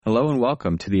Hello and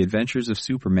welcome to the Adventures of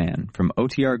Superman from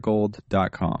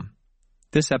OTRGold.com.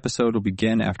 This episode will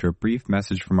begin after a brief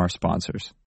message from our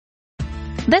sponsors.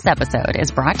 This episode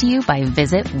is brought to you by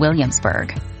Visit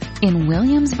Williamsburg. In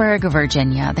Williamsburg,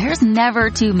 Virginia, there's never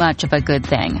too much of a good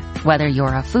thing. Whether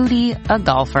you're a foodie, a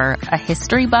golfer, a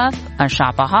history buff, a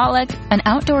shopaholic, an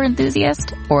outdoor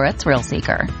enthusiast, or a thrill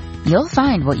seeker, you'll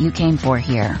find what you came for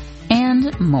here,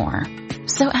 and more.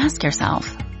 So ask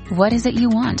yourself, what is it you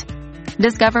want?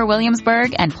 Discover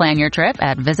Williamsburg and plan your trip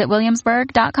at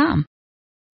visitwilliamsburg.com.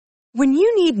 When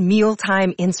you need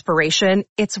mealtime inspiration,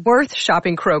 it's worth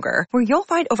shopping Kroger, where you'll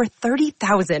find over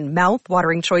 30,000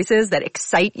 mouth-watering choices that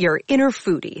excite your inner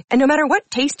foodie. And no matter what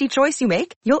tasty choice you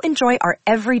make, you'll enjoy our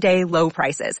everyday low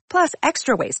prices, plus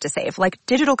extra ways to save, like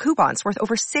digital coupons worth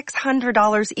over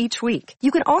 $600 each week.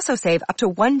 You can also save up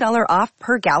to $1 off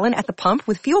per gallon at the pump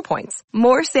with fuel points.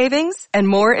 More savings and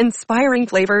more inspiring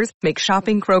flavors make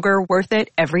shopping Kroger worth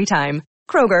it every time.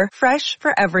 Kroger, fresh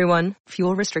for everyone.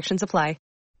 Fuel restrictions apply.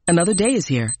 Another day is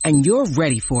here, and you're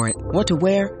ready for it. What to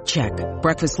wear? Check.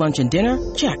 Breakfast, lunch, and dinner?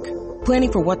 Check.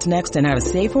 Planning for what's next and how to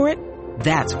save for it?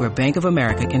 That's where Bank of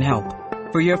America can help.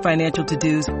 For your financial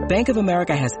to-dos, Bank of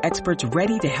America has experts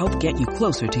ready to help get you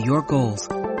closer to your goals.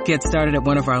 Get started at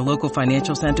one of our local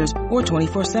financial centers or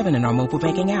 24/7 in our mobile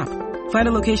banking app. Find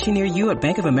a location near you at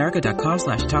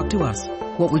bankofamerica.com/talktous.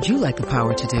 What would you like the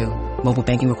power to do? Mobile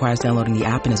banking requires downloading the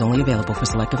app and is only available for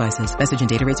select devices. Message and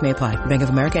data rates may apply. Bank of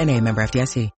America N.A., member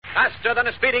FDIC. Faster than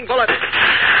a speeding bullet.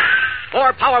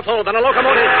 More powerful than a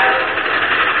locomotive.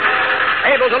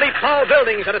 Able to leap tall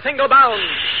buildings at a single bound.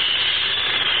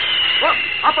 Look,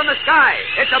 up in the sky.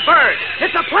 It's a bird.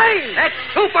 It's a plane. It's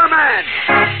Superman.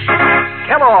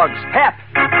 Kellogg's Pep.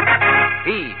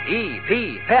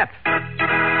 P-E-P, Pep.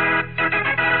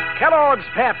 Kellogg's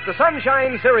Pep, the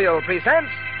Sunshine Cereal, presents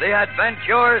The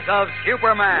Adventures of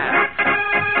Superman.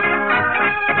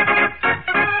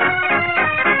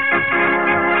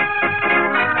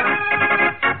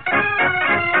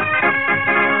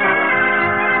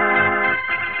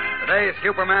 Today,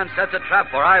 Superman sets a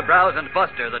trap for Eyebrows and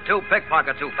Buster, the two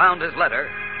pickpockets who found his letter,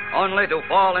 only to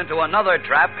fall into another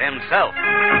trap himself.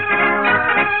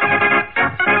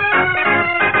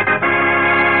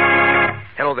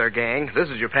 Hello there, gang. This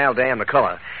is your pal Dan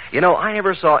McCullough. You know, I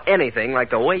never saw anything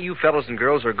like the way you fellas and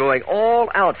girls are going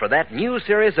all out for that new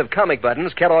series of comic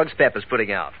buttons Kellogg's Pep is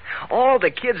putting out. All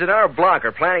the kids in our block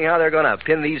are planning how they're going to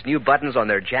pin these new buttons on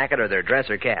their jacket or their dress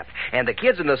or cap. And the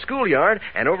kids in the schoolyard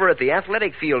and over at the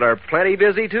athletic field are plenty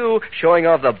busy, too, showing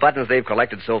off the buttons they've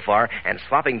collected so far and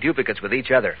swapping duplicates with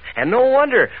each other. And no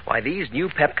wonder why these new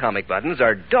Pep comic buttons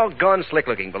are doggone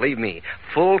slick-looking, believe me.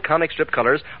 Full comic strip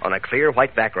colors on a clear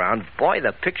white background. Boy,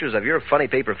 the pictures of your funny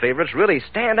paper favorites really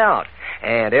stand out.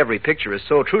 And every picture is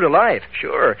so true to life.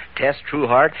 Sure, Tess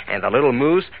Trueheart and the Little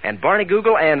Moose and Barney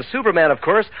Google and Superman, of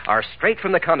course, are straight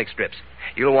from the comic strips.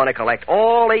 You'll want to collect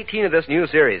all 18 of this new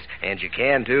series. And you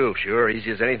can, too. Sure,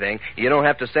 easy as anything. You don't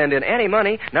have to send in any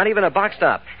money, not even a box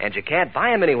stop. And you can't buy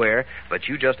them anywhere. But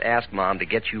you just ask Mom to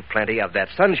get you plenty of that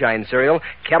Sunshine cereal,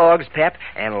 Kellogg's Pep,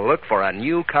 and look for a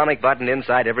new comic button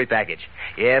inside every package.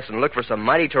 Yes, and look for some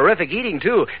mighty terrific eating,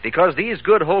 too, because these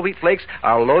good whole wheat flakes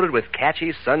are loaded with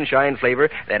catchy Sunshine flavor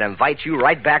that invites you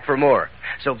right back for more.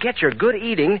 So get your good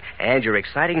eating and your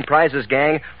exciting prizes,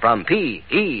 gang, from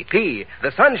P-E-P,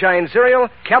 the Sunshine cereal,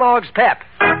 Kellogg's Pep.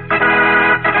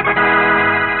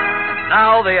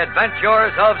 Now, The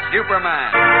Adventures of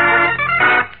Superman.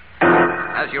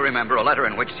 As you remember, a letter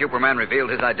in which Superman revealed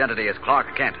his identity as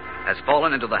Clark Kent has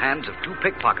fallen into the hands of two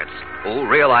pickpockets who,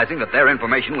 realizing that their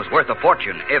information was worth a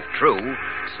fortune, if true,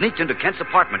 sneaked into Kent's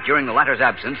apartment during the latter's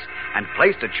absence and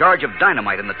placed a charge of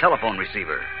dynamite in the telephone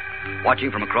receiver. Watching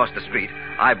from across the street,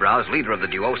 Eyebrows, leader of the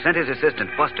duo, sent his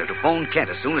assistant, Buster, to phone Kent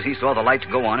as soon as he saw the lights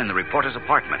go on in the reporter's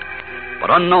apartment.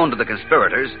 But unknown to the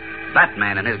conspirators,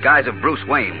 Batman, in his guise of Bruce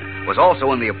Wayne, was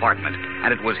also in the apartment,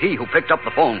 and it was he who picked up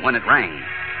the phone when it rang.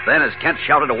 Then, as Kent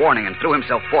shouted a warning and threw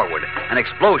himself forward, an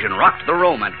explosion rocked the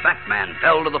room and Batman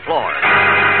fell to the floor.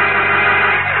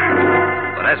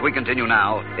 But as we continue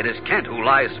now, it is Kent who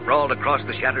lies sprawled across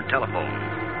the shattered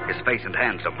telephone. His face and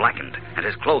hands are blackened, and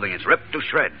his clothing is ripped to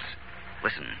shreds.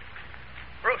 Listen.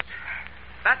 Bruce.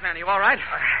 Batman, you all right?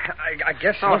 I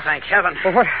guess so. Oh, thank heaven.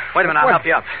 Well, what? Wait a minute, I'll help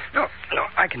you up. No,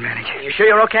 I can manage. You sure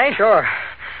you're okay? Sure,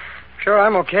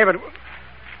 I'm okay, but...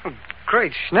 Oh,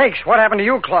 great snakes, what happened to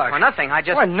you, Clark? Oh, nothing, I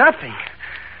just... What, nothing?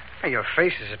 Hey, your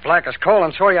face is as black as coal,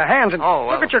 and so are your hands, and Oh,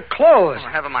 well... look at your clothes. Oh,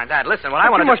 never mind that. Listen, what I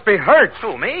want to... You must be hurt.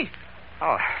 Who, me?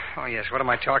 Oh, yes, what am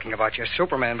I talking about? You're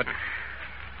Superman, but...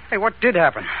 Hey, what did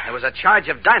happen? There was a charge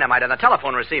of dynamite on the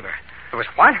telephone receiver. There was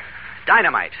what?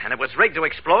 Dynamite, and it was rigged to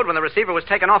explode when the receiver was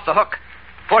taken off the hook.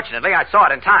 Fortunately, I saw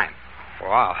it in time.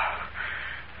 Wow.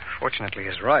 Fortunately,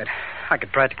 he's right. I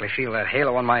could practically feel that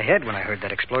halo on my head when I heard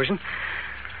that explosion.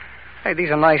 Hey,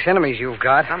 these are nice enemies you've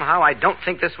got. Somehow, I don't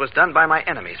think this was done by my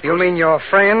enemies. You mean your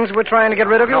friends were trying to get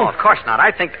rid of you? No, of course not.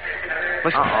 I think...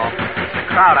 Listen. Uh-oh. There's a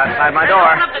crowd outside my door.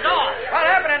 Open up the door. What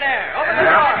happened in there? Open the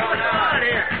door.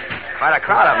 Quite a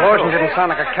crowd of them. Explosion didn't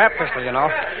sound like a cap pistol, you know.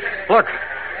 Look,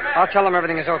 I'll tell them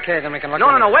everything is okay, then we can look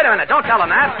No, into it. wait a minute. Don't tell them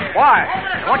that. Why?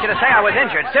 I want you to say I was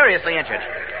injured, seriously injured.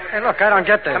 Hey, look, I don't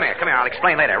get this. Come here. I'll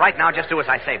explain later. Right now, just do as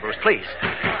I say, Bruce, please.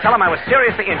 Tell them I was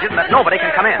seriously injured and that nobody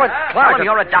can come in. But, Tell Clark... them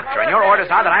you're a doctor and your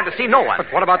orders are that I'm to see no one. But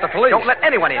what about the police? Don't let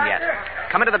anyone in yet.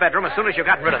 Come into the bedroom as soon as you've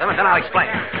gotten rid of them, and then I'll explain.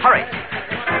 Hurry.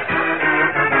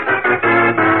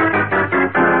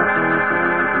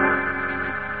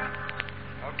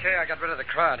 Okay, I got rid of the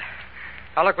crowd.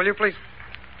 Now, look, will you please...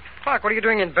 Clark, what are you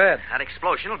doing in bed? That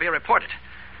explosion will be reported.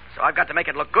 So I've got to make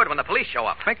it look good when the police show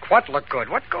up. Make what look good?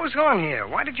 What goes on here?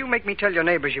 Why did you make me tell your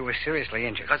neighbors you were seriously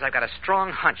injured? Because I've got a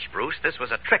strong hunch, Bruce. This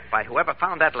was a trick by whoever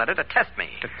found that letter to test me.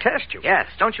 To test you? Yes.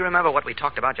 Don't you remember what we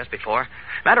talked about just before?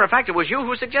 Matter of fact, it was you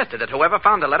who suggested that whoever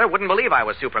found the letter wouldn't believe I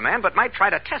was Superman, but might try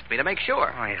to test me to make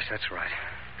sure. Oh, yes, that's right.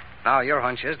 Now, your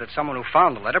hunch is that someone who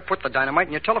found the letter put the dynamite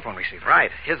in your telephone receiver.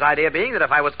 Right. His idea being that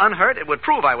if I was unhurt, it would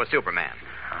prove I was Superman.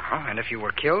 Uh-huh. And if you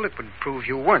were killed, it would prove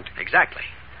you weren't. Exactly.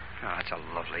 Oh, that's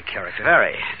a lovely character.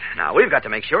 Very. Now, we've got to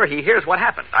make sure he hears what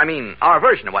happened. I mean, our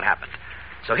version of what happened.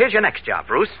 So here's your next job,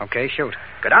 Bruce. Okay, shoot.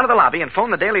 Go down to the lobby and phone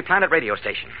the Daily Planet radio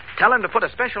station. Tell them to put a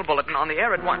special bulletin on the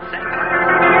air at once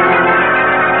saying...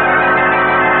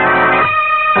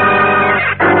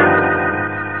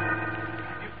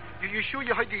 You sure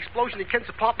you heard the explosion in Kent's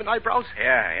apartment, Eyebrows?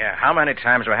 Yeah. How many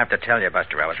times do I have to tell you,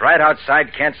 Buster? I was right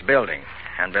outside Kent's building.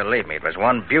 And believe me, it was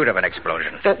one beaut of an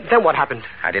explosion. Then what happened?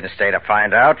 I didn't stay to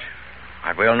find out.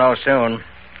 But we'll know soon.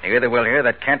 Either we'll hear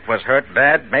that Kent was hurt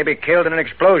bad, maybe killed in an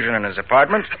explosion in his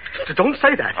apartment. Don't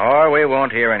say that. Or we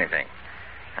won't hear anything.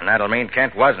 And that'll mean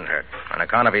Kent wasn't hurt, on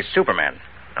account of he's Superman,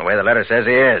 the way the letter says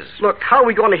he is. Look, how are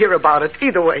we going to hear about it?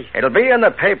 Either way. It'll be in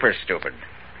the paper, stupid.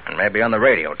 And maybe on the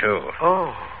radio, too.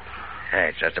 Oh. Hey,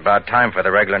 it's just about time for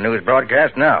the regular news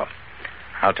broadcast now.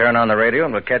 I'll turn on the radio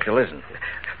and we'll catch a listen.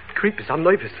 Creepers, I'm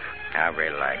nervous. Now,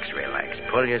 relax.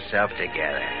 Pull yourself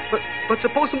together. But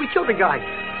supposing we killed the guy?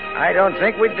 I don't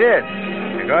think we did.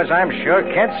 Because I'm sure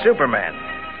Kent's Superman.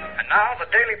 And now, the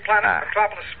Daily Planet,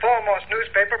 Metropolis' foremost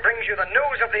newspaper, brings you the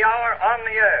news of the hour on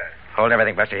the air. Hold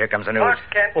everything, Buster. Here comes the news. Clark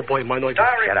Kent, Oh, boy, my nerves.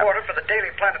 star Shut up. reporter for the Daily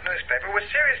Planet newspaper, was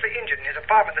seriously injured in his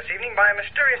apartment this evening by a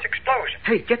mysterious explosion.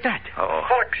 Hey, get that. Oh.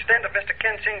 The full extent of Mr.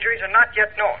 Kent's injuries are not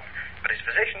yet known, but his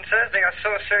physician says they are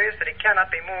so serious that he cannot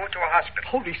be moved to a hospital.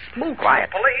 Holy smoke. Quiet.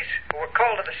 The police, who were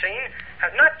called to the scene,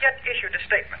 have not yet issued a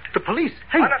statement. The police.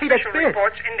 Hey, that's Unofficial bad.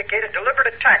 reports indicate a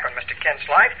deliberate attack on Mr. Kent's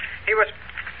life. He was...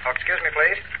 Oh, excuse me,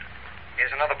 please.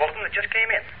 Here's another bulletin that just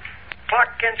came in.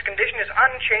 Clark Kent's condition is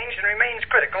unchanged and remains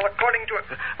critical, according to...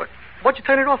 What'd you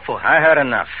turn it off for? I heard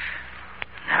enough.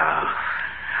 Now,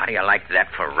 how do you like that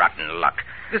for rotten luck?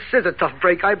 This is a tough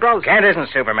break, Eyebrows. Kent isn't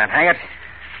Superman, hang it.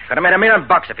 Could have made $1 million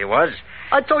if he was.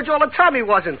 I told you all the time he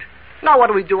wasn't. Now what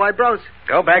do we do, Eyebrows?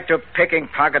 Go back to picking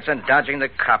pockets and dodging the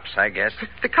cops, I guess.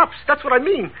 The cops, that's what I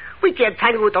mean. We can't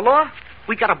tangle with the law.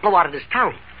 We gotta blow out of this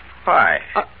town. Why?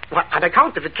 On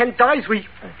account of it, Kent dies,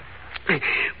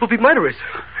 we'll be murderers.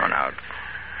 Oh, now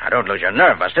don't lose your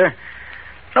nerve, Buster.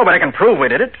 Nobody can prove we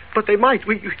did it. But they might.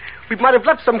 We might have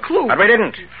left some clue. But we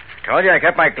didn't. Told you I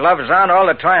kept my gloves on all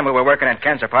the time we were working in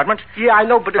Kent's apartment. Yeah, I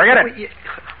know, but... Forget it.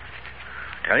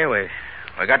 Tell you,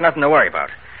 we got nothing to worry about.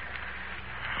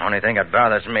 Only thing that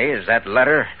bothers me is that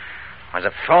letter was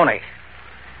a phony.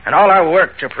 And all our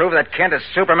work to prove that Kent is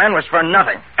Superman was for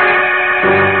nothing.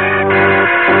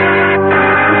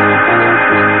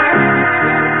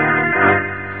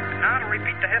 Now to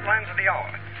repeat the headlines of the hour.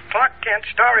 Clark Kent,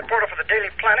 star reporter for the Daily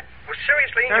Planet, was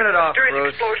seriously Turn injured it in a off, mysterious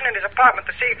Bruce. explosion in his apartment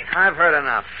this evening. I've heard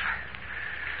enough.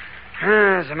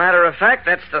 As a matter of fact,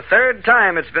 that's the third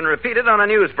time it's been repeated on a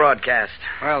news broadcast.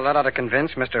 Well, that ought to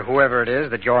convince Mr. Whoever it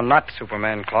is that you're not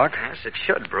Superman, Clark. Yes, it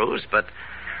should, Bruce, but...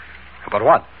 But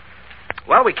what?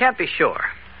 Well, we can't be sure.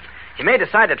 He may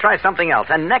decide to try something else,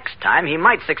 and next time he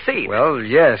might succeed. Well,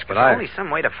 yes, but There's only some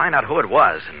way to find out who it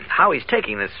was and how he's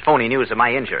taking this phony news of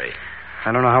my injury.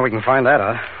 I don't know how we can find that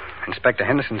out. Inspector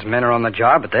Henderson's men are on the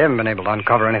job, but they haven't been able to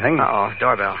uncover anything. Uh-oh,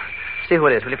 doorbell. See who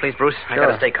it is, will you please, Bruce? I Sure.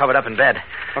 gotta stay covered up in bed.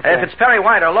 Okay. If it's Perry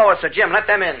White or Lois or Jim, let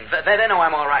them in. They know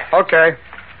I'm all right. Okay.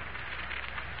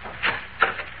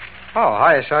 Oh,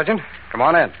 hi, Sergeant. Come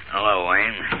on in. Hello,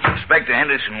 Wayne. Inspector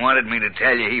Henderson wanted me to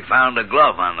tell you he found a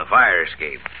glove on the fire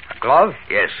escape. A Glove?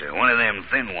 Yes, sir. One of them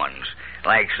thin ones.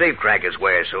 Like safecrackers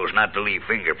wear so as not to leave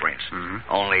fingerprints.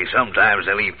 Only sometimes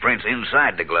they leave prints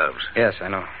inside the gloves. Yes, I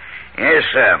know. Yes,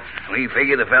 sir. We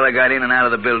figure the fella got in and out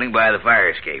of the building by the fire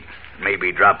escape.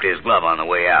 Maybe dropped his glove on the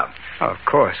way out. Oh, of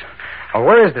course. Oh,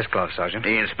 where is this glove, Sergeant?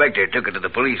 The inspector took it to the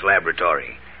police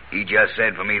laboratory. He just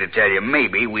said for me to tell you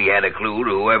maybe we had a clue to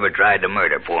whoever tried to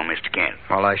murder poor Mr. Kent.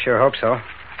 Well, I sure hope so.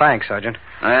 Thanks, Sergeant.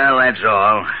 Well, that's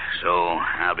all. So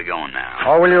I'll be going now.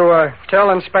 Oh, will you tell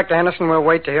Inspector Henderson we'll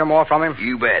wait to hear more from him?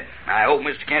 You bet. I hope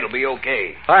Mr. Kent will be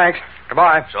okay. Thanks.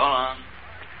 Goodbye. So long.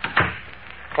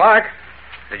 Clark,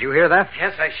 did you hear that?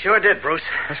 Yes, I sure did, Bruce.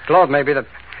 This glove may be the...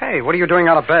 Hey, what are you doing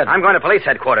out of bed? I'm going to police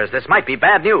headquarters. This might be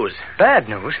bad news. Bad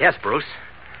news? Yes, Bruce.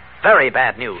 Very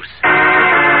bad news.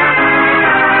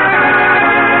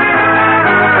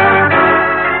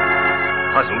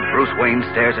 Puzzled, Bruce Wayne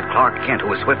stares at Clark Kent,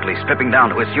 who is swiftly stripping down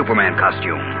to his Superman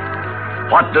costume.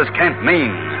 What does Kent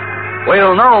mean?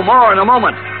 We'll know more in a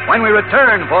moment when we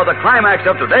return for the climax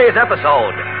of today's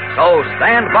episode. So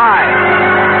stand by.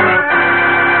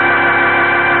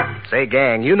 Say,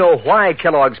 gang, you know why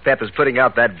Kellogg's Pep is putting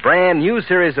out that brand new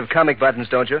series of comic buttons,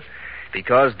 don't you?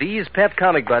 Because these Pep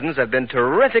comic buttons have been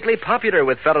terrifically popular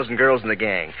with fellows and girls in the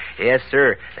gang. Yes,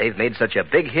 sir. They've made such a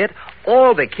big hit,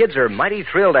 all the kids are mighty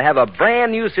thrilled to have a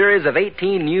brand new series of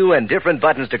 18 new and different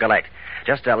buttons to collect.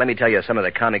 Just let me tell you some of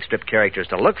the comic strip characters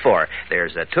to look for.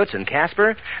 There's Toots and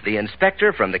Casper, the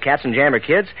Inspector from the Cats and Jammer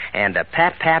Kids, and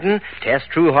Pat Patton, Tess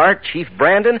Trueheart, Chief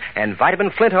Brandon, and Vitamin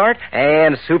Flintheart,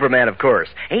 and Superman, of course.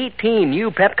 18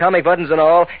 new Pep comic buttons in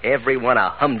all, every one a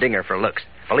humdinger for looks.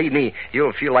 Believe me,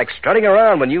 you'll feel like strutting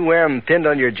around when you wear them pinned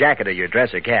on your jacket or your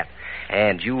dress or cap.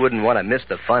 And you wouldn't want to miss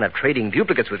the fun of trading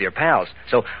duplicates with your pals.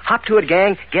 So hop to it,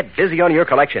 gang. Get busy on your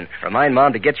collection. Remind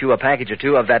Mom to get you a package or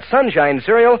two of that Sunshine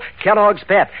cereal, Kellogg's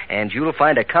Pep, and you'll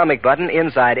find a comic button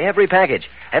inside every package.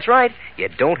 That's right. You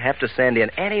don't have to send in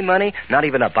any money, not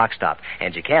even a box top.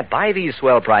 And you can't buy these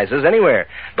swell prizes anywhere.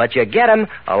 But you get them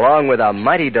along with a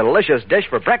mighty delicious dish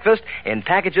for breakfast in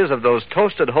packages of those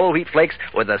toasted whole wheat flakes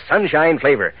with the Sunshine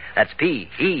flavor. That's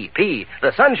P-E-P,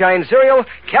 the Sunshine cereal,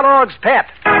 Kellogg's Pep.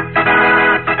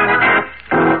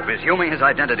 Resuming his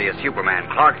identity as Superman,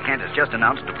 Clark Kent has just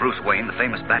announced to Bruce Wayne, the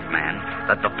famous Batman,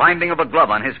 that the finding of a glove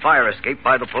on his fire escape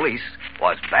by the police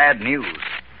was bad news.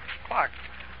 Clark,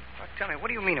 tell me, what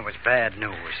do you mean it was bad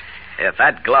news? If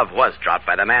that glove was dropped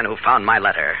by the man who found my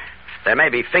letter, there may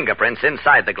be fingerprints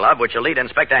inside the glove which will lead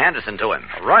Inspector Henderson to him.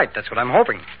 Right, that's what I'm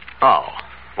hoping. Oh,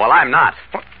 well, I'm not.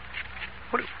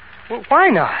 Well, why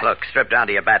not? Look, strip down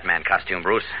to your Batman costume,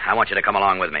 Bruce. I want you to come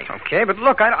along with me. Okay, but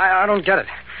look, I don't get it.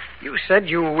 You said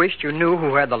you wished you knew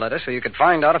who had the letter so you could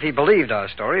find out if he believed our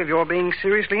story of your being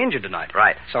seriously injured tonight.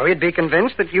 Right. So he'd be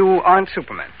convinced that you aren't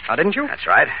Superman. Now, didn't you? That's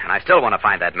right, and I still want to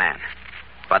find that man.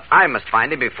 But I must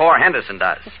find him before Henderson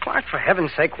does. Well, Clark, for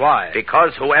heaven's sake, why?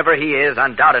 Because whoever he is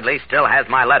undoubtedly still has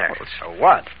my letter. Well, so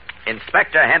what?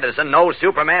 Inspector Henderson knows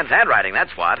Superman's handwriting,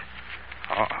 that's what.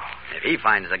 Oh. If he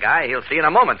finds the guy, he'll see in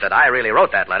a moment that I really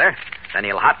wrote that letter. Then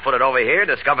he'll hot-foot it over here,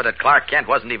 discover that Clark Kent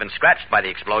wasn't even scratched by the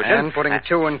explosion. And putting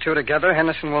two and two together,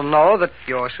 Henderson will know that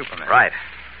you're Superman. Right.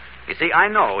 You see, I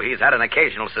know he's had an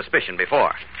occasional suspicion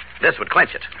before. This would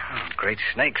clinch it. Oh, great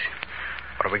snakes.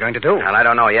 What are we going to do? Well, I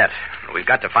don't know yet. We've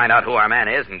got to find out who our man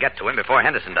is and get to him before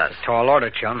Henderson does. Tall order,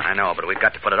 chum. I know, but we've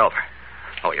got to put it over.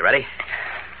 Oh, you ready?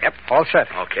 Yep, all set.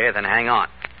 Okay, then hang on.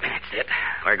 That's it.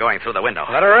 We're going through the window.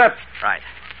 Let her rip. Right.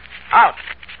 Out,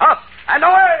 up, and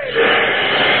away!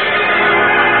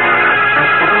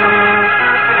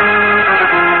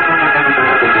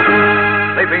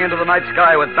 Leaping into the night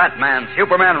sky with Batman,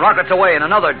 Superman rockets away in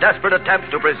another desperate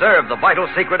attempt to preserve the vital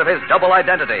secret of his double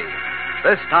identity.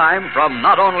 This time from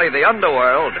not only the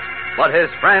underworld, but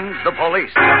his friends, the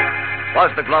police.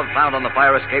 Was the glove found on the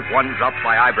fire escape one dropped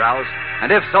by Eyebrows?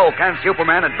 And if so, can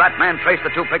Superman and Batman trace the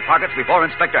two pickpockets before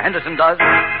Inspector Henderson does?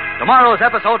 Tomorrow's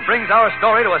episode brings our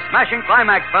story to a smashing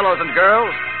climax, fellows and girls,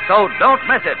 so don't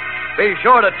miss it. Be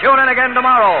sure to tune in again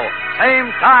tomorrow.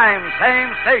 Same time,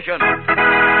 same station.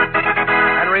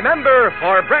 And remember,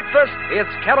 for breakfast,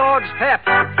 it's Kellogg's Pep.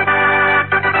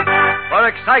 For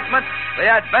excitement, the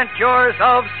adventures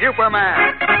of Superman.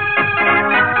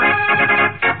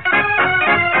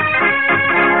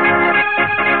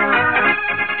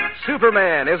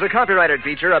 Superman is a copyrighted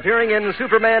feature appearing in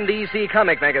Superman DC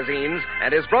comic magazines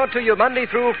and is brought to you Monday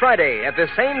through Friday at the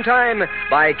same time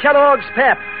by Kellogg's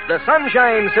Pep, the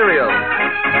Sunshine cereal.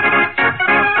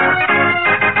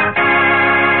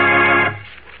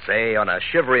 Say, on a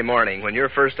shivery morning when your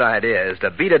first idea is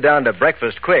to beat it down to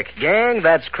breakfast quick, gang,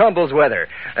 that's Crumbles weather.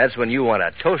 That's when you want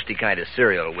a toasty kind of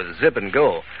cereal with zip and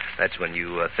go. That's when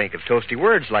you think of toasty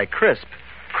words like crisp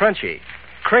crunchy,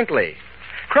 crinkly.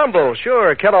 Crumbles,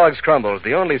 sure, Kellogg's Crumbles,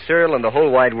 the only cereal in the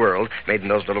whole wide world made in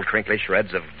those little crinkly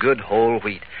shreds of good whole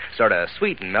wheat. Sort of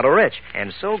sweet and mellow-rich,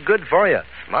 and so good for you.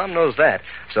 Mom knows that.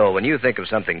 So when you think of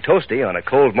something toasty on a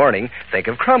cold morning, think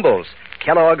of Crumbles,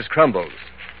 Kellogg's Crumbles.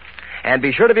 And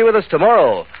be sure to be with us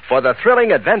tomorrow for the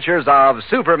thrilling adventures of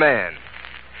Superman.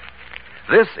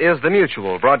 This is the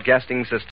Mutual Broadcasting System.